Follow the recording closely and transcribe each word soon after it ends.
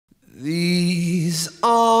These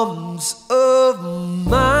arms of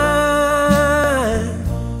mine,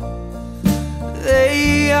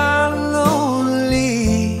 they are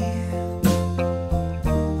lonely,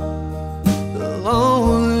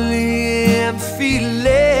 lonely and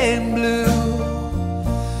feeling blue.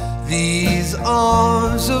 These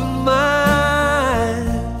arms of mine,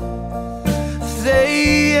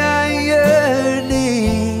 they are yearning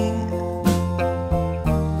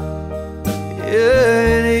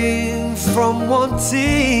from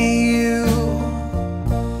wanting you.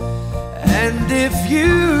 And if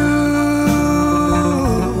you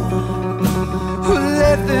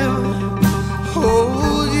let them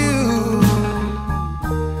hold you,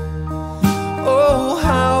 oh,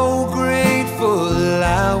 how grateful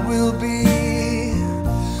I will be.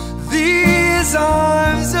 These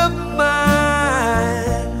arms of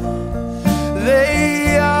mine,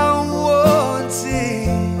 they are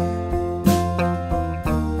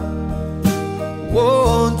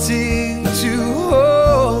wanting to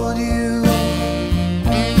hold you.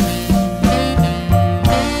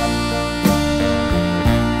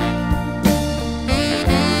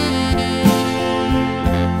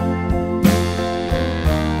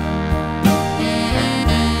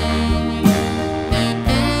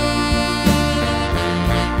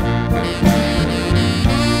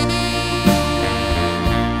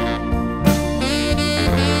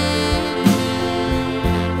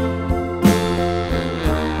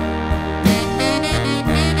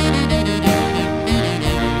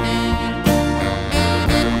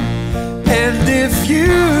 And if you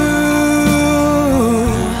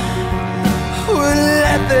would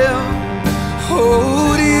let them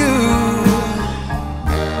hold you,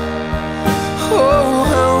 oh,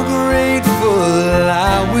 how grateful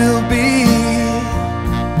I will be.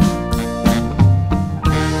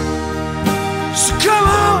 So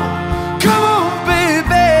come on,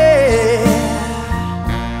 baby,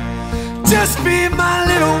 just be my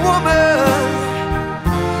little woman,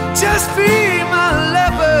 just be my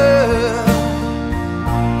lover.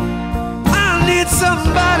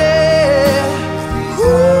 Somebody,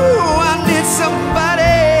 ooh, I need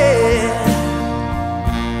somebody.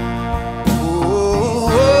 Oh,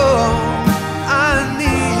 I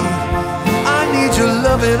need your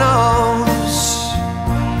loving arms.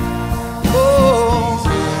 Oh,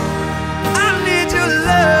 I need your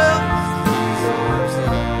love.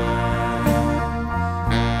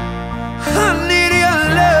 I need your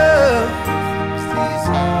love.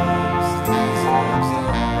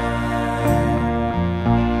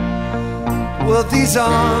 Well, these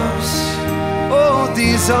arms, oh,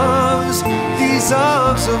 these arms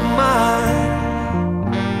of mine.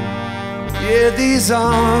 Yeah, these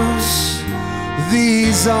arms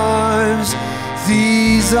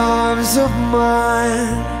of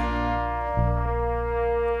mine.